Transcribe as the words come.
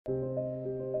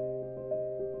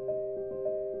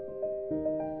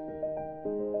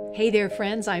Hey there,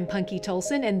 friends. I'm Punky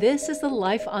Tolson, and this is the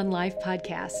Life on Life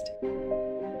podcast.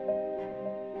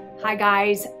 Hi,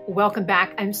 guys. Welcome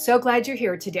back. I'm so glad you're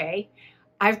here today.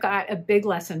 I've got a big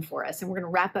lesson for us, and we're going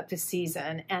to wrap up the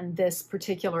season and this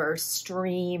particular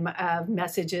stream of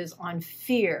messages on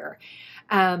fear.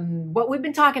 What we've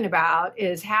been talking about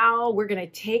is how we're going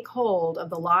to take hold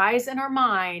of the lies in our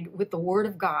mind with the Word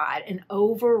of God and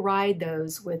override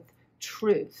those with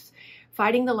truth.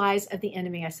 Fighting the lies of the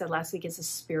enemy, I said last week, is a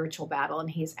spiritual battle, and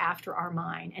he's after our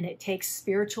mind, and it takes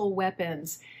spiritual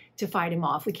weapons to fight him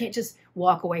off. We can't just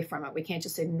walk away from it. We can't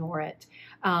just ignore it.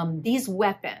 These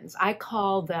weapons, I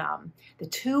call them the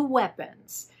two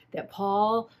weapons that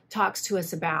Paul talks to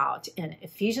us about in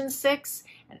Ephesians 6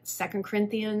 and 2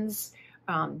 Corinthians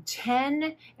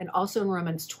 10 and also in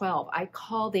Romans 12. I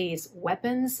call these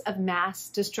weapons of mass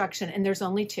destruction, and there's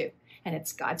only two, and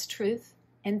it's God's truth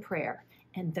and prayer.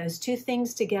 And those two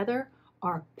things together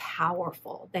are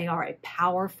powerful. They are a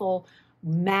powerful,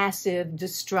 massive,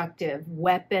 destructive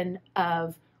weapon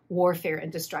of warfare and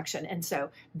destruction. And so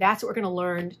that's what we're going to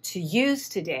learn to use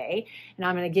today. And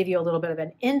I'm going to give you a little bit of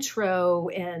an intro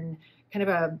and kind of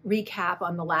a recap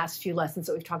on the last few lessons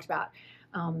that we've talked about,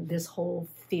 this whole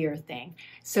fear thing.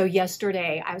 So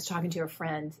yesterday I was talking to a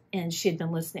friend, and she had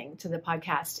been listening to the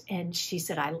podcast, and she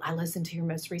said, I listened to your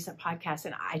most recent podcast,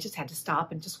 and I just had to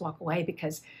stop and just walk away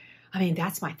because, I mean,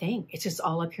 that's my thing. It's just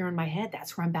all up here in my head.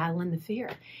 That's where I'm battling the fear.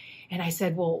 And I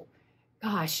said, well,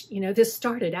 gosh, this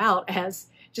started out as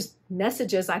just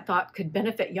messages I thought could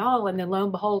benefit y'all. And then lo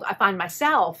and behold, I find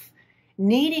myself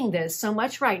needing this so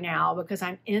much right now because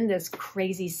I'm in this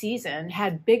crazy season.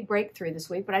 Had big breakthrough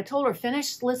this week, but I told her,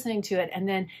 finish listening to it. And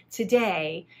then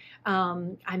today,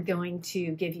 I'm going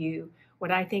to give you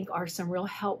what I think are some real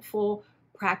helpful,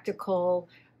 practical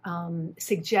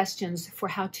suggestions for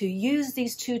how to use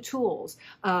these two tools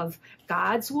of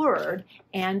God's Word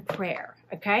and prayer.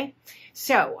 Okay,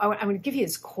 so I'm going to give you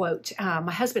this quote.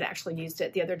 My husband actually used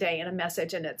it the other day in a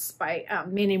message, and it's by a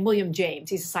man named William James.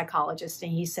 He's a psychologist,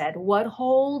 and he said, "What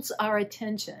holds our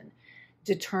attention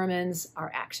determines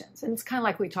our actions." And it's kind of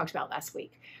like we talked about last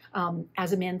week.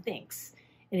 As a man thinks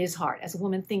in his heart, as a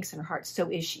woman thinks in her heart, so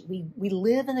is she. We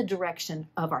live in the direction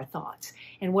of our thoughts,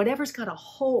 and whatever's got a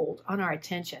hold on our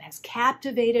attention has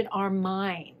captivated our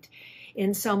mind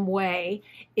in some way.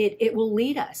 It will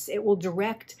lead us. It will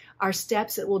direct our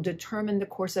steps. It will determine the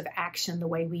course of action, the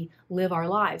way we live our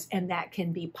lives. And that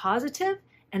can be positive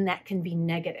and that can be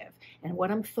negative. And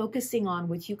what I'm focusing on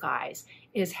with you guys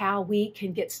is how we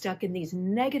can get stuck in these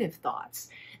negative thoughts,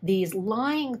 these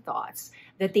lying thoughts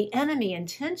that the enemy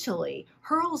intentionally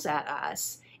hurls at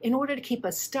us in order to keep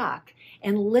us stuck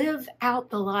and live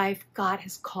out the life God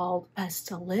has called us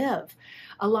to live.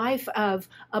 A life of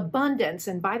abundance.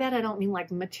 And by that, I don't mean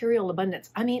like material abundance.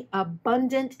 I mean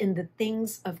abundant in the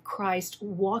things of Christ,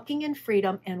 walking in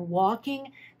freedom and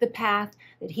walking the path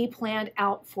that He planned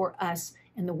out for us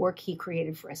in the work He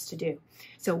created for us to do.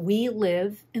 So we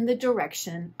live in the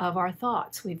direction of our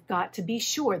thoughts. We've got to be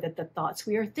sure that the thoughts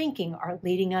we are thinking are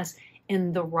leading us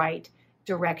in the right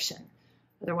direction.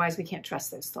 Otherwise, we can't trust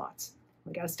those thoughts.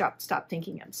 We got to stop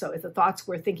thinking them. So if the thoughts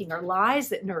we're thinking are lies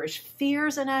that nourish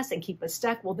fears in us and keep us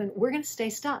stuck, well, then we're going to stay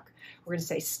stuck. We're going to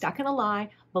stay stuck in a lie,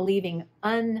 believing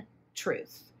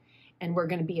untruth. And we're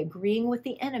going to be agreeing with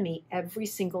the enemy every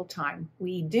single time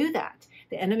we do that,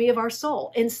 the enemy of our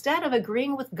soul, instead of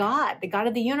agreeing with God, the God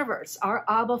of the universe, our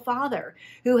Abba Father,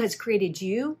 who has created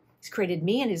you. He's created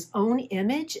me in His own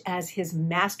image as His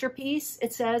masterpiece,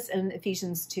 it says in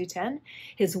Ephesians 2:10,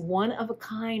 His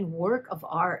one-of-a-kind work of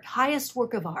art, highest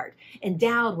work of art,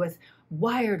 endowed with,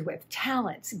 wired with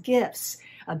talents, gifts,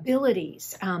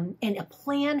 abilities, and a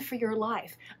plan for your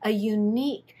life, a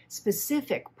unique,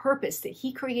 specific purpose that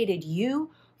He created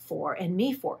you for and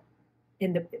me for.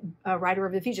 In the writer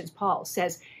of Ephesians, Paul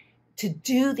says, to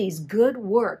do these good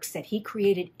works that He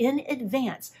created in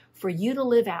advance for you to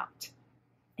live out.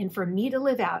 And for me to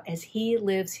live out as He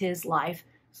lives His life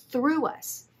through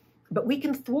us. But we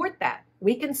can thwart that.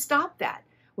 We can stop that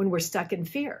when we're stuck in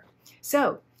fear.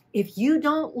 So if you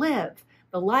don't live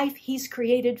the life He's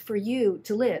created for you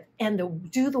to live and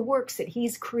do the works that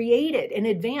He's created in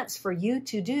advance for you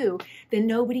to do, then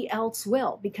nobody else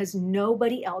will, because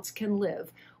nobody else can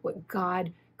live what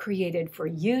God created for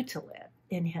you to live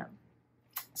in Him.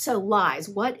 So lies.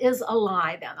 What is a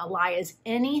lie then? A lie is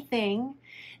anything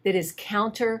that is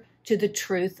counter to the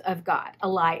truth of God. A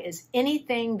lie is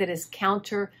anything that is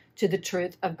counter to the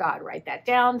truth of God. Write that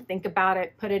down, think about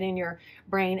it, put it in your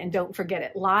brain, and don't forget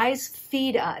it. Lies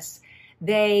feed us.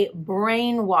 They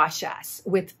brainwash us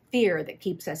with fear that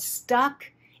keeps us stuck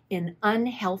in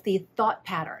unhealthy thought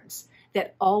patterns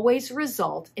that always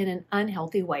result in an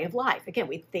unhealthy way of life. Again,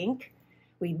 we think,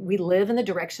 we live in the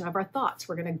direction of our thoughts.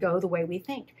 We're going to go the way we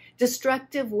think.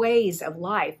 Destructive ways of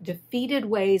life, defeated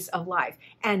ways of life.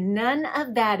 And none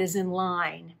of that is in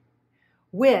line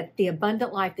with the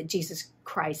abundant life that Jesus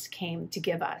Christ came to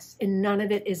give us. And none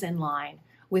of it is in line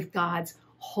with God's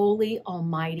holy,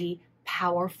 almighty,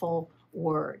 powerful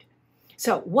word.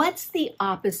 So what's the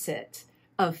opposite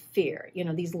of fear? You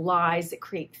know, these lies that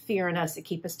create fear in us, that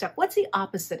keep us stuck. What's the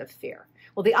opposite of fear?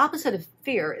 Well, the opposite of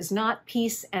fear is not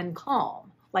peace and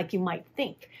calm, like you might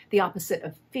think. The opposite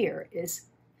of fear is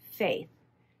faith.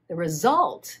 The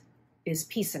result is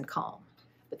peace and calm,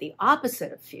 but the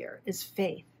opposite of fear is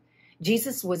faith.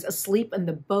 Jesus was asleep in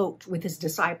the boat with his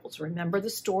disciples. Remember the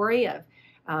story of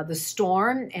the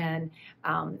storm? And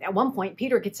at one point,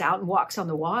 Peter gets out and walks on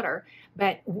the water.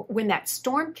 But when that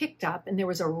storm kicked up and there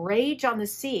was a rage on the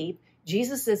sea,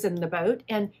 Jesus is in the boat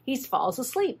and he falls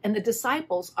asleep. And the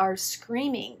disciples are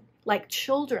screaming like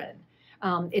children,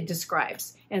 it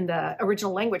describes in the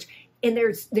original language. And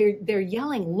they're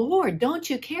yelling, "Lord, don't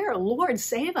you care? Lord,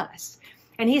 save us."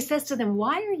 And he says to them,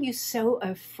 "Why are you so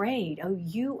afraid, O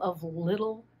you of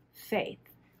little faith?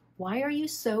 Why are you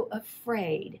so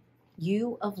afraid,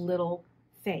 you of little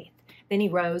faith?" Then he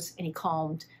rose and he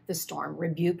calmed the storm,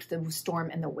 rebuked the storm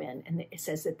and the wind. And it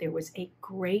says that there was a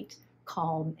great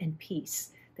calm and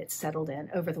peace that settled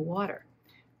in over the water.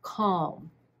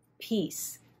 Calm,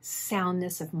 peace,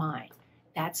 soundness of mind.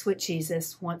 That's what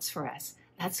Jesus wants for us.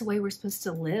 That's the way we're supposed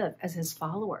to live as his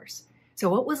followers. So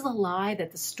what was the lie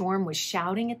that the storm was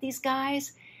shouting at these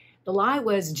guys? The lie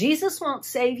was, Jesus won't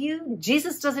save you.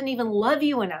 Jesus doesn't even love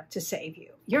you enough to save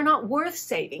you. You're not worth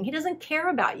saving. He doesn't care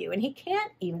about you, and he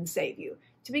can't even save you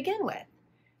to begin with.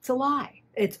 It's a lie.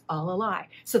 It's all a lie.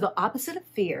 So the opposite of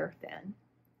fear, then,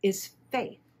 is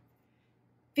faith.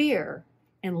 Fear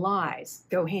and lies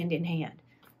go hand in hand,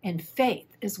 and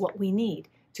faith is what we need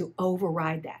to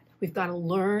override that. We've got to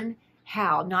learn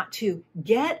how not to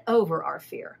get over our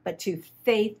fear, but to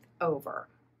faith over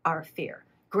our fear.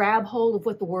 Grab hold of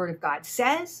what the Word of God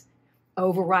says,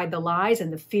 override the lies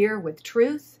and the fear with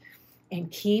truth,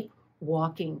 and keep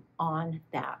walking on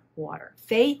that water.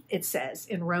 Faith, it says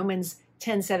in Romans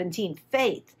 10:17,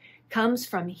 faith comes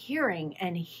from hearing,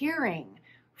 and hearing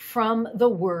from the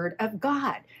Word of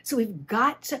God. So we've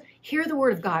got to hear the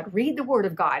Word of God, read the Word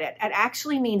of God. It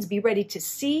actually means be ready to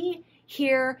see,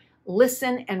 hear,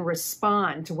 listen, and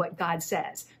respond to what God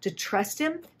says. To trust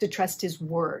him, to trust his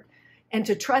Word. And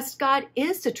to trust God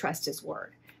is to trust his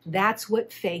Word. That's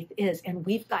what faith is. And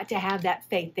we've got to have that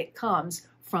faith that comes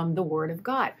from the Word of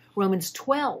God. Romans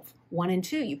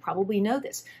 12:1-2, you probably know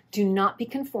this. Do not be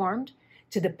conformed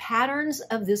to the patterns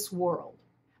of this world,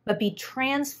 but be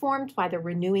transformed by the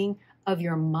renewing of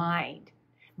your mind.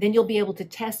 Then you'll be able to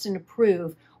test and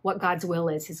approve what God's will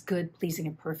is, his good, pleasing,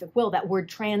 and perfect will. That word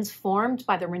transformed,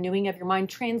 by the renewing of your mind,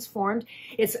 transformed,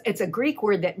 it's a Greek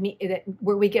word that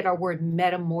where we get our word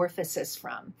metamorphosis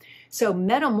from. So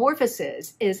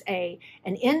metamorphosis is an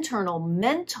internal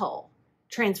mental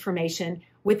transformation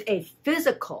with a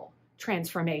physical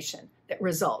transformation that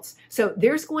results. So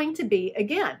there's going to be,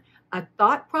 again, a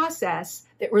thought process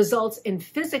that results in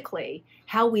physically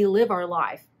how we live our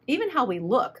life. Even how we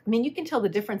look. I mean, you can tell the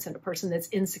difference in a person that's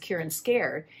insecure and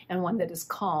scared and one that is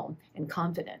calm and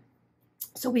confident.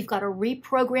 So we've got to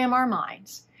reprogram our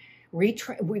minds. We've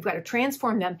got to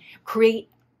transform them,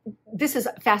 this is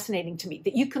fascinating to me,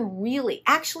 that you can really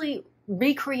actually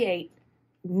recreate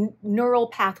neural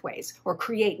pathways or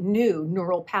create new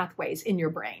neural pathways in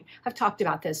your brain. I've talked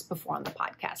about this before on the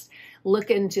podcast. Look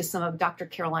into some of Dr.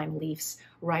 Caroline Leaf's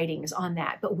writings on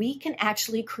that. But we can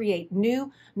actually create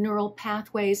new neural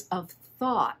pathways of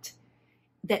thought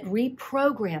that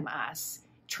reprogram us,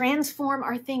 transform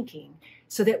our thinking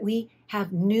so that we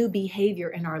have new behavior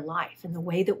in our life and the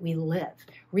way that we live,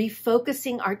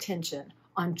 refocusing our attention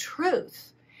on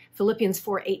truth. Philippians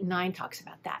 4:8-9 talks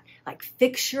about that. Like,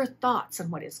 fix your thoughts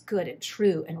on what is good and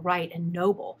true and right and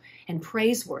noble and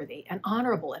praiseworthy and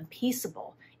honorable and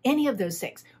peaceable. Any of those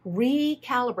things.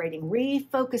 Recalibrating,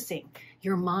 refocusing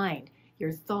your mind,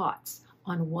 your thoughts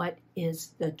on what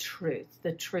is the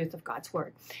truth of God's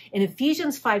Word. In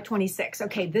Ephesians 5:26,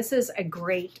 okay, this is a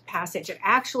great passage. It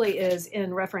actually is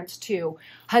in reference to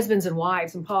husbands and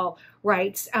wives, and Paul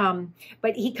writes,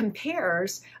 but he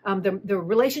compares the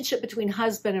relationship between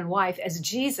husband and wife as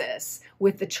Jesus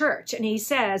with the church. And he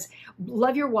says,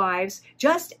 love your wives,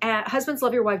 husbands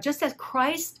love your wife, just as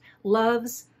Christ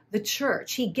loves the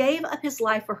church. He gave up his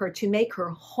life for her to make her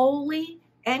holy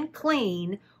and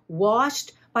clean,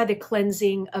 washed by the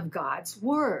cleansing of God's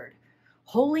Word.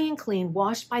 holy and clean,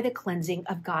 washed by the cleansing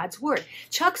of God's word.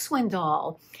 Chuck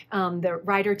Swindoll, the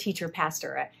writer, teacher,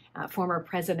 pastor, former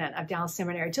president of Dallas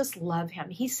Seminary, just love him.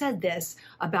 He said this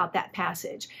about that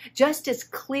passage: just as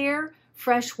clear,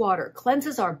 fresh water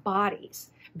cleanses our bodies,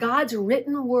 God's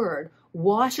written word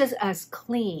washes us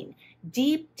clean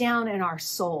deep down in our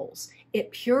souls.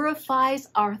 It purifies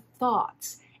our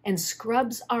thoughts and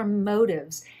scrubs our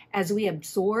motives as we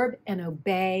absorb and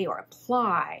obey or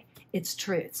apply its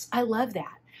truths. I love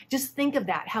that. Just think of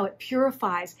that, how it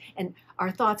purifies and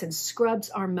our thoughts and scrubs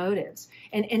our motives.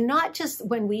 And not just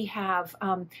when we have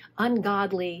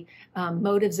ungodly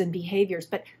motives and behaviors,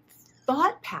 but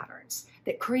thought patterns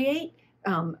that create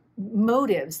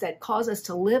motives that cause us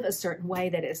to live a certain way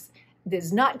that is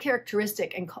not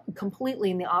characteristic and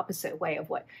completely in the opposite way of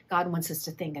what God wants us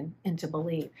to think and to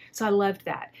believe. So I loved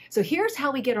that. So here's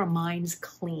how we get our minds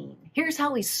clean. Here's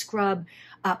how we scrub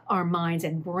up our minds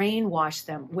and brainwash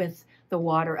them with the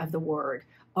water of the word,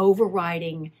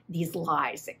 overriding these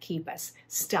lies that keep us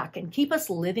stuck and keep us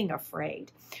living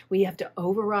afraid. We have to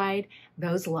override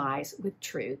those lies with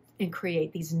truth and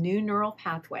create these new neural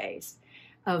pathways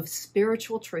of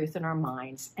spiritual truth in our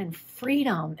minds and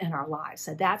freedom in our lives.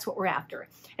 So that's what we're after.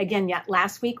 Again,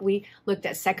 last week we looked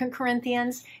at 2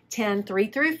 Corinthians 10, 3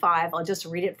 through 5. I'll just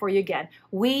read it for you again.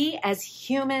 We are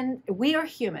human,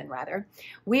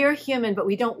 but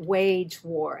we don't wage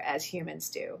war as humans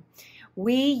do.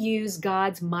 We use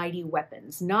God's mighty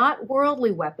weapons, not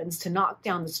worldly weapons, to knock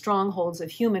down the strongholds of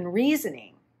human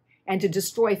reasoning and to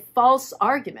destroy false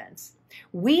arguments.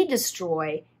 We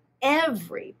destroy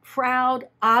every proud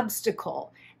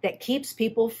obstacle that keeps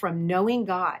people from knowing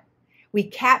God. We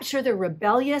capture the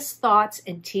rebellious thoughts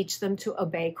and teach them to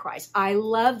obey Christ. I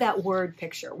love that word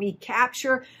picture. We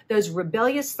capture those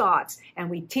rebellious thoughts and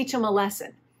we teach them a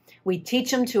lesson. We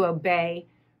teach them to obey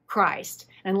Christ.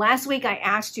 And last week I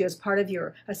asked you, as part of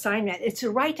your assignment, is to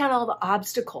write down all the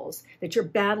obstacles that you're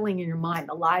battling in your mind,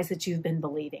 the lies that you've been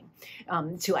believing,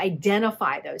 to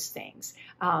identify those things.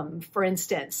 For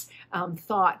instance,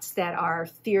 thoughts that are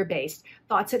fear-based,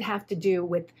 thoughts that have to do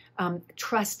with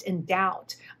trust and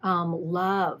doubt,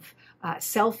 love,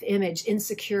 self-image,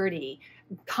 insecurity,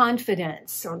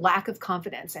 confidence or lack of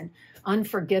confidence, and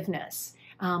unforgiveness.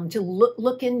 To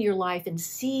look in your life and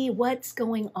see what's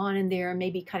going on in there, and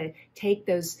maybe kind of take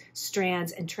those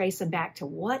strands and trace them back to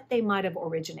what they might have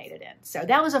originated in. So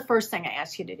that was the first thing I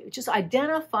asked you to do, just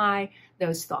identify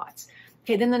those thoughts.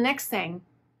 Okay, then the next thing,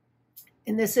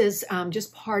 and this is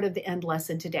just part of the end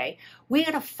lesson today, we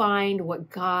got to find what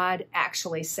God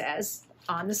actually says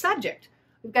on the subject.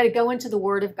 We've got to go into the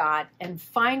Word of God and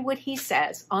find what He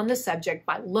says on the subject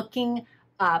by looking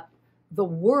up the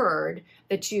word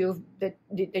that you've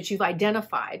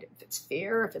identified, if it's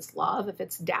fear, if it's love, if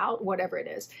it's doubt, whatever it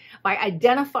is, by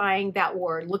identifying that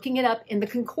word, looking it up in the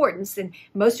concordance. And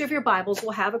most of your Bibles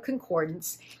will have a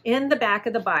concordance in the back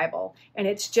of the Bible, and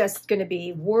it's just going to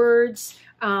be words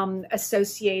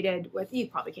associated with, you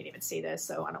probably can't even see this,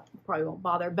 so probably won't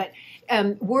bother, but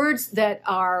words that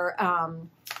are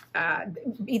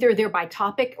either they're by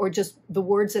topic or just the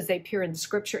words as they appear in the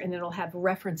scripture, and it'll have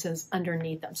references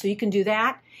underneath them. So you can do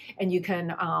that, and you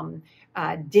can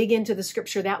dig into the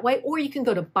scripture that way, or you can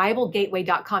go to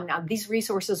BibleGateway.com. Now, these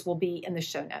resources will be in the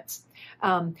show notes.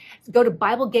 Go to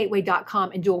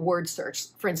BibleGateway.com and do a word search,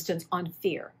 for instance, on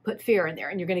fear. Put fear in there,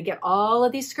 and you're going to get all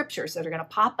of these scriptures that are going to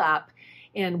pop up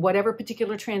in whatever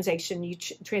particular translation you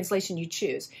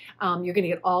choose. You're going to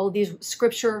get all of these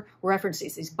scripture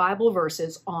references, these Bible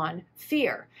verses on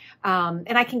fear.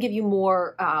 And I can give you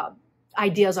more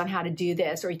ideas on how to do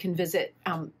this, or you can visit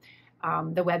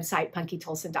the website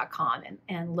punkytolson.com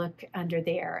and look under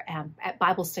there at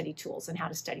Bible study tools and how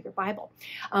to study your Bible.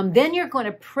 Then you're going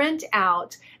to print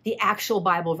out the actual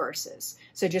Bible verses.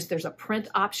 So there's a print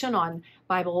option on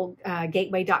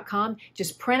BibleGateway.com.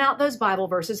 Just print out those Bible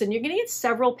verses, and you're going to get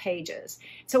several pages.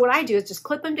 So what I do is just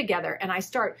clip them together, and I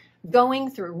start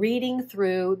reading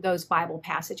through those Bible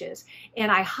passages, and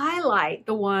I highlight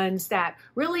the ones that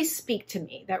really speak to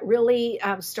me, that really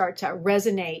start to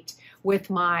resonate with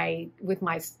my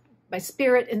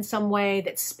spirit in some way,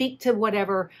 that speak to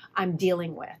whatever I'm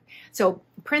dealing with. So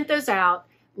print those out,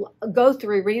 go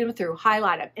through, read them through,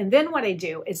 highlight them. And then what I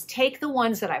do is take the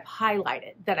ones that I've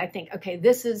highlighted that I think, okay,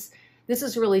 this is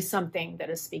really something that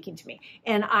is speaking to me,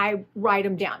 and I write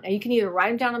them down. Now, you can either write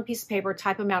them down on a piece of paper,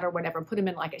 type them out or whatever, put them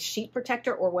in like a sheet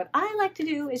protector, or what I like to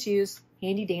do is use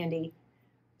handy dandy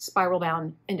spiral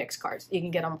bound index cards. You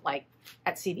can get them like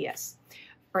at CVS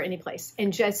or any place,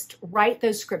 and just write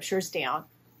those scriptures down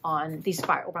on these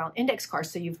spiral bound index cards.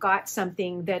 So you've got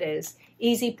something that is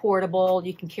easy, portable.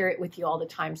 You can carry it with you all the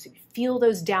time. So if you feel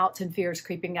those doubts and fears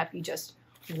creeping up, you just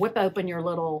whip open your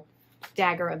little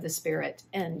dagger of the Spirit,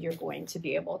 and you're going to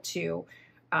be able to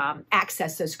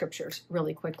access those scriptures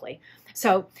really quickly.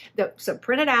 So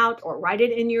print it out or write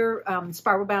it in your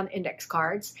spiral bound index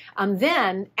cards.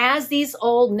 Then as these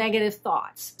old negative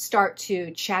thoughts start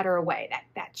to chatter away,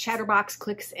 that chatterbox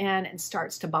clicks in and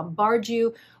starts to bombard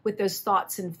you with those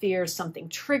thoughts and fears. Something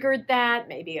triggered that.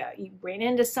 Maybe you ran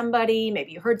into somebody,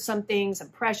 maybe you heard something, some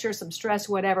pressure, some stress,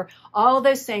 whatever. All of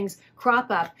those things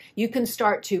crop up. You can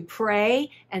start to pray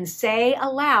and say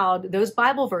aloud those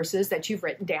Bible verses that you've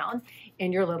written down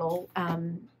in your little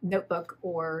notebook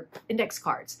or index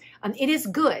cards. It is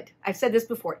good. I've said this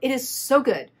before. It is so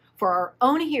good for our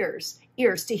own ears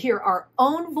to hear our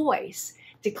own voice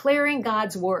declaring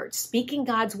God's word, speaking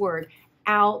God's word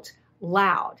out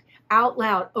loud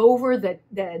over the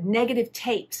negative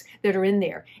tapes that are in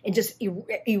there, and just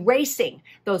erasing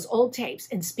those old tapes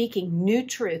and speaking new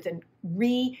truth and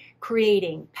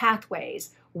recreating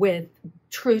pathways with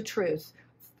true truth,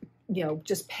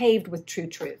 just paved with true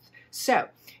truth. So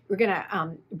we're going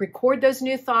to record those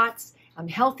new thoughts,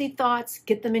 healthy thoughts,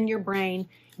 get them in your brain.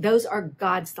 Those are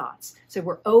God's thoughts. So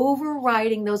we're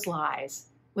overriding those lies,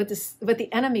 what the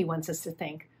enemy wants us to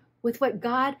think, with what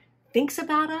God thinks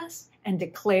about us and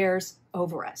declares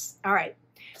over us. All right.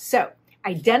 So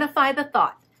identify the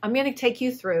thought. I'm going to take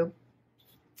you through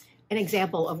an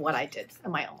example of what I did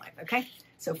in my own life. Okay.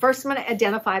 So first I'm going to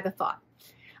identify the thought.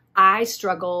 I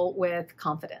struggle with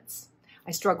confidence. I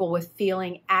struggle with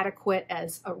feeling adequate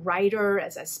as a writer,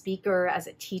 as a speaker, as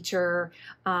a teacher,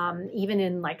 even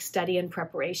in like study and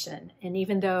preparation. And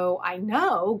even though I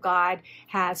know God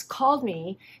has called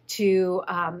me to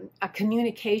a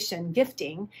communication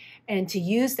gifting and to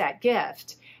use that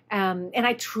gift, and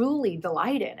I truly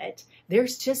delight in it,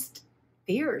 there's just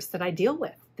fears that I deal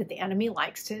with that the enemy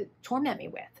likes to torment me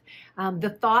with. The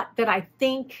thought that I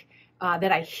think,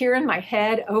 that I hear in my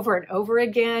head over and over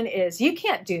again is, you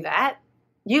can't do that.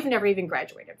 You've never even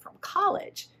graduated from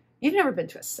college. You've never been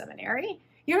to a seminary.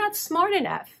 You're not smart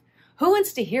enough. Who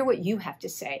wants to hear what you have to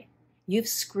say? You've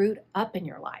screwed up in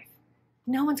your life.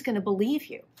 No one's going to believe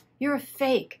you. You're a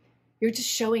fake. You're just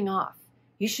showing off.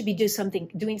 You should be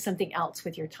doing something else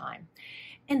with your time.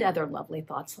 And other lovely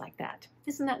thoughts like that.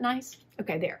 Isn't that nice?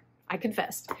 Okay, there. I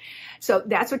confessed. So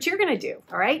that's what you're going to do.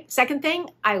 All right. Second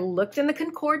thing, I looked in the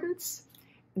concordance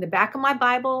in the back of my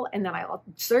Bible, and then I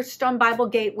searched on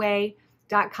BibleGateway.com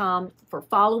for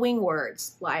following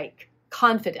words like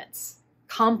confidence,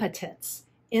 competence,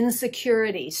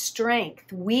 insecurity,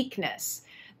 strength, weakness.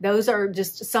 Those are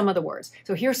just some of the words.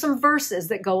 So here's some verses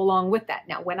that go along with that.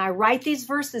 Now, when I write these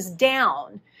verses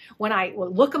down, when I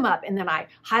look them up and then I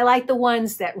highlight the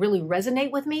ones that really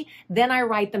resonate with me, then I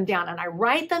write them down, and I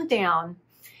write them down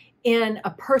in a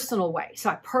personal way. So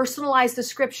I personalize the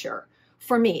scripture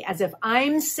for me as if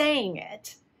I'm saying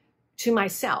it to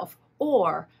myself,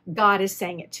 or God is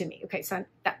saying it to me. Okay, so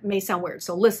that may sound weird.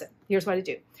 So listen, here's what I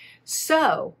do.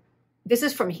 So this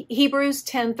is from Hebrews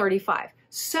 10:35.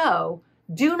 So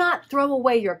do not throw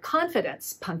away your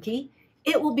confidence, punky.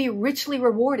 It will be richly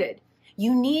rewarded.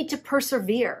 You need to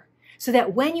persevere so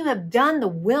that when you have done the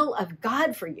will of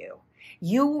God for you,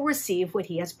 you will receive what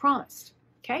he has promised.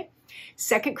 Okay?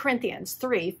 2 Corinthians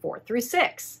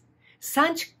 3:4-6.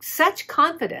 Such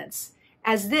confidence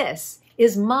as this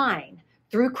is mine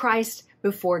through Christ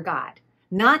before God.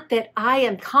 Not that I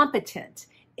am competent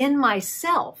in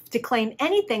myself to claim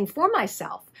anything for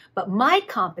myself, but my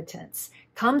competence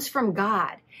comes from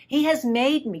God. He has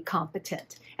made me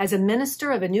competent as a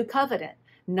minister of a new covenant,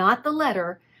 not the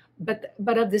letter, but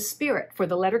of the Spirit. For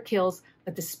the letter kills,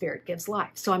 but the Spirit gives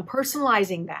life. So I'm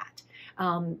personalizing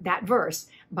that verse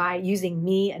by using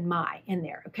me and my in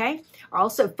there, okay?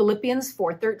 Also, Philippians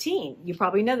 4:13. You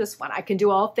probably know this one. I can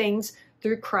do all things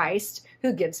through Christ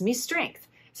who gives me strength.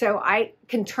 So I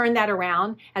can turn that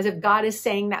around as if God is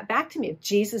saying that back to me. If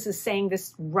Jesus is saying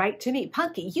this right to me,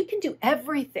 punky, you can do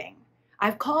everything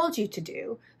I've called you to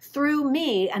do through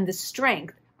me and the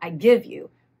strength I give you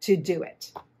to do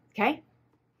it. Okay?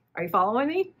 Are you following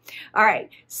me? All right.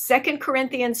 2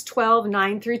 Corinthians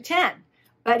 12:9-10.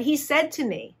 But he said to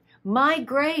me, my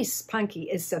grace, punky,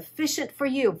 is sufficient for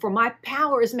you, for my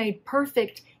power is made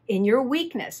perfect in your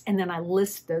weakness. And then I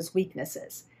list those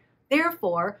weaknesses.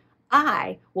 Therefore,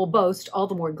 I will boast all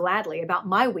the more gladly about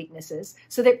my weaknesses,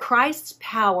 so that Christ's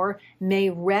power may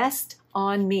rest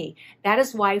on me. That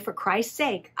is why, for Christ's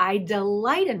sake, I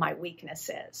delight in my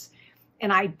weaknesses.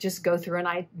 And I just go through and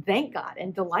I thank God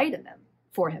and delight in them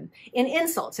for him, in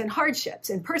insults and hardships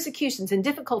and persecutions and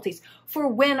difficulties. For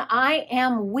when I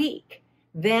am weak,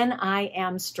 then I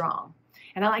am strong.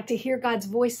 And I like to hear God's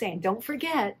voice saying, don't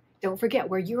forget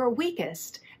where you are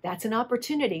weakest, That's an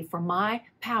opportunity for my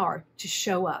power to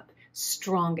show up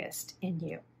strongest in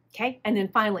you. Okay? And then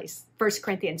finally, 1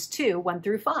 Corinthians 2, 1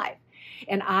 through 5.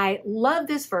 And I love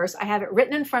this verse. I have it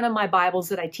written in front of my Bibles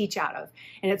that I teach out of.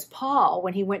 And it's Paul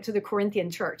when he went to the Corinthian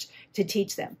church to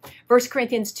teach them. 1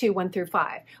 Corinthians 2, 1 through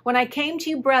 5. When I came to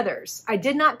you, brothers, I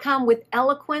did not come with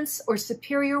eloquence or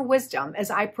superior wisdom as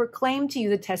I proclaimed to you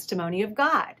the testimony of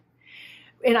God.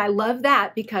 And I love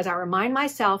that because I remind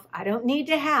myself I don't need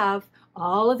to have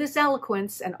all of this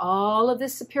eloquence and all of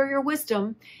this superior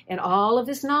wisdom and all of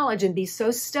this knowledge and be so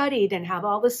studied and have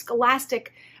all this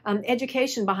scholastic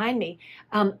education behind me,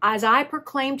 as I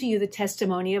proclaim to you the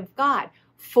testimony of God.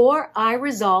 For I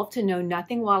resolved to know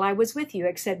nothing while I was with you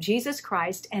except Jesus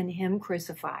Christ and him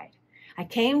crucified. I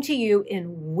came to you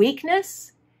in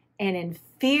weakness and in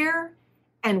fear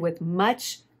and with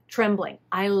much trembling.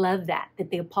 I love that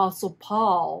the Apostle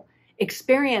Paul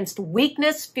experienced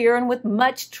weakness, fear, and with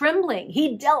much trembling.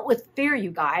 He dealt with fear, you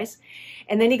guys.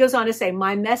 And then he goes on to say,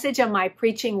 my message and my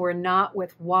preaching were not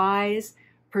with wise,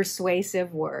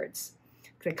 persuasive words,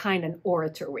 the kind an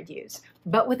orator would use,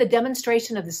 but with a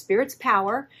demonstration of the Spirit's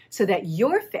power, so that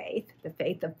your faith, the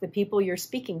faith of the people you're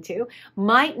speaking to,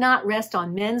 might not rest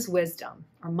on men's wisdom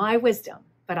or my wisdom,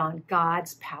 but on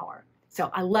God's power.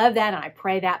 So I love that, and I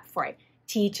pray that before I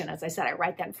teach. And as I said, I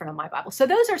write that in front of my Bible. So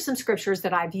those are some scriptures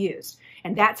that I've used,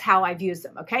 and that's how I've used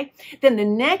them. Okay. Then the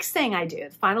next thing I do,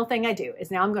 the final thing I do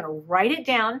is now I'm going to write it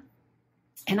down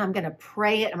and I'm going to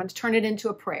pray it. I'm going to turn it into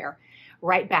a prayer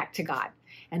right back to God.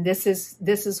 And this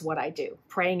is what I do,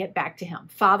 praying it back to him.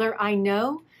 Father, I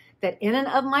know that in and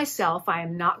of myself, I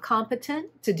am not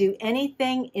competent to do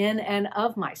anything in and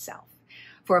of myself.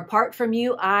 For apart from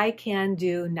you, I can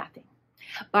do nothing.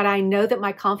 But I know that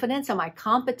my confidence and my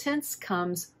competence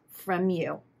comes from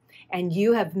you. And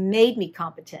you have made me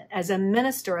competent as a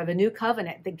minister of a new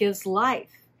covenant that gives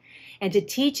life, and to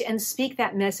teach and speak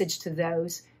that message to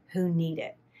those who need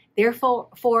it.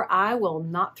 Therefore, I will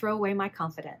not throw away my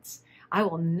confidence. I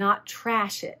will not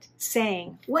trash it,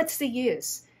 saying, what's the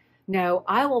use? No,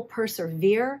 I will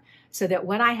persevere so that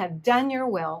when I have done your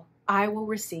will, I will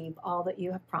receive all that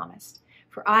you have promised.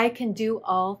 For I can do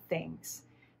all things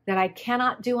that I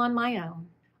cannot do on my own,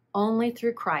 only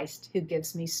through Christ who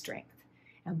gives me strength.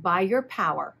 And by your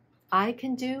power, I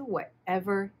can do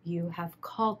whatever you have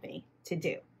called me to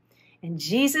do. In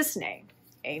Jesus' name,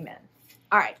 amen.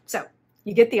 All right, so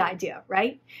you get the idea,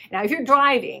 right? Now, if you're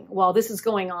driving while this is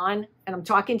going on and I'm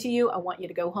talking to you, I want you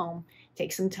to go home,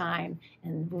 take some time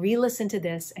and re-listen to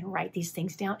this and write these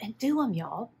things down and do them,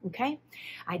 y'all, okay?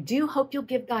 I do hope you'll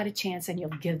give God a chance and you'll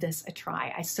give this a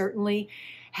try. I certainly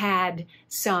had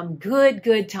some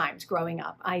good times growing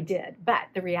up. I did. But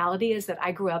the reality is that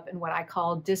I grew up in what I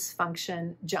call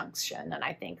dysfunction junction. And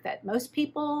I think that most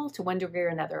people, to one degree or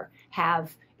another,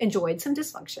 have enjoyed some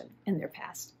dysfunction in their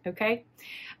past, okay?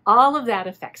 All of that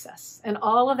affects us, and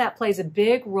all of that plays a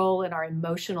big role in our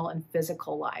emotional and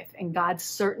physical life. And God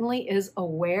certainly is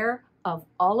aware of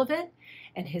all of it,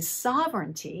 and his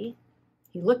sovereignty,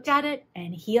 he looked at it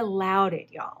and he allowed it,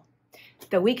 y'all.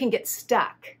 Though we can get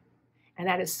stuck, and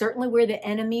that is certainly where the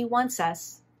enemy wants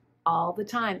us all the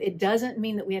time. It doesn't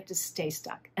mean that we have to stay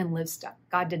stuck and live stuck.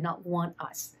 God did not want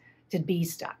us to be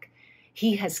stuck.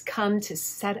 He has come to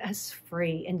set us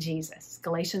free in Jesus.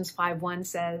 Galatians 5:1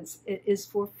 says, it is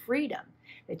for freedom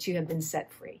that you have been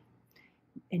set free.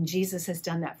 And Jesus has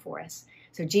done that for us.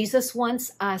 So Jesus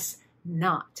wants us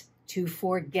not to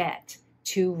forget,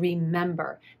 to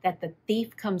remember that the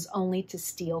thief comes only to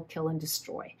steal, kill, and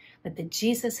destroy, but that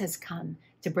Jesus has come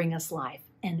to bring us life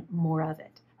and more of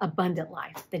it, abundant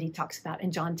life that he talks about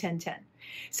in John 10:10.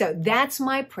 So that's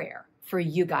my prayer for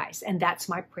you guys, and that's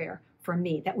my prayer for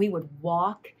me, that we would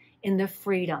walk in the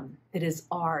freedom that is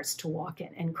ours to walk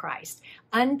in Christ,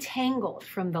 untangled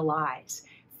from the lies,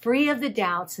 free of the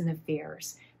doubts and the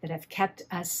fears that have kept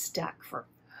us stuck for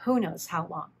who knows how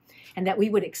long, and that we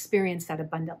would experience that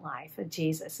abundant life of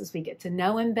Jesus as we get to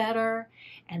know him better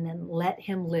and then let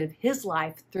him live his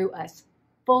life through us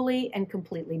fully and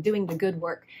completely, doing the good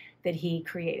work that he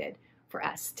created for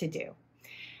us to do.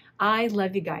 I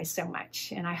love you guys so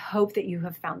much, and I hope that you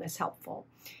have found this helpful.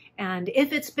 And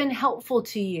if it's been helpful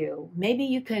to you, maybe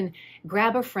you can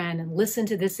grab a friend and listen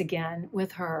to this again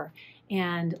with her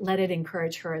and let it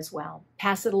encourage her as well.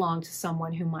 Pass it along to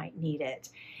someone who might need it.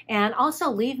 And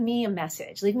also leave me a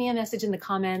message. Leave me a message in the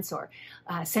comments, or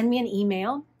send me an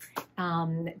email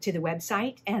to the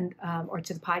website and or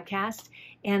to the podcast.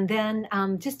 And then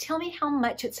just tell me how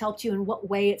much it's helped you and what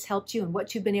way it's helped you and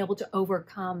what you've been able to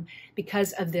overcome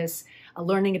because of this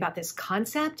learning about this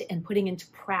concept and putting into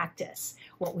practice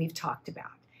what we've talked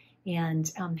about.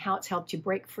 and how it's helped you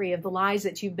break free of the lies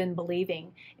that you've been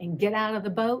believing and get out of the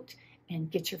boat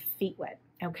and get your feet wet,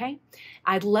 okay?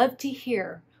 I'd love to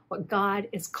hear what God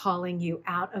is calling you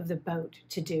out of the boat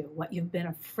to do, what you've been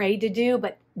afraid to do,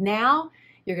 but now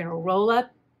you're going to roll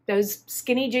up those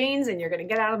skinny jeans and you're going to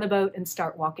get out of the boat and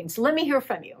start walking. So let me hear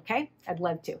from you, okay? I'd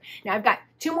love to. Now, I've got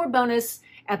 2 more bonus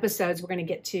episodes we're going to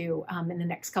get to in the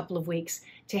next couple of weeks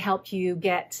to help you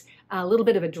get a little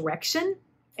bit of a direction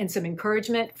and some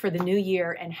encouragement for the new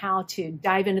year and how to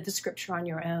dive into the scripture on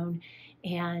your own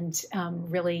and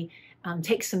really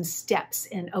take some steps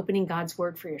in opening God's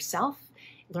word for yourself,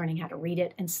 learning how to read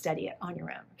it and study it on your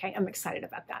own. Okay, I'm excited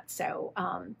about that. So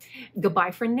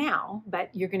goodbye for now, but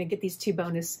you're going to get these 2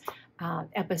 bonus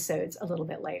episodes a little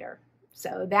bit later.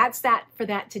 So that's that for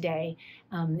that today.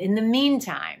 In the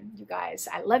meantime, you guys,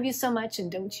 I love you so much,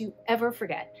 and don't you ever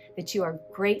forget that you are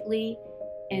greatly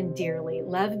and dearly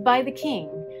loved by the King,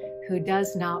 who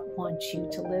does not want you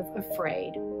to live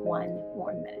afraid one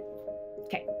more minute.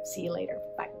 Okay, see you later.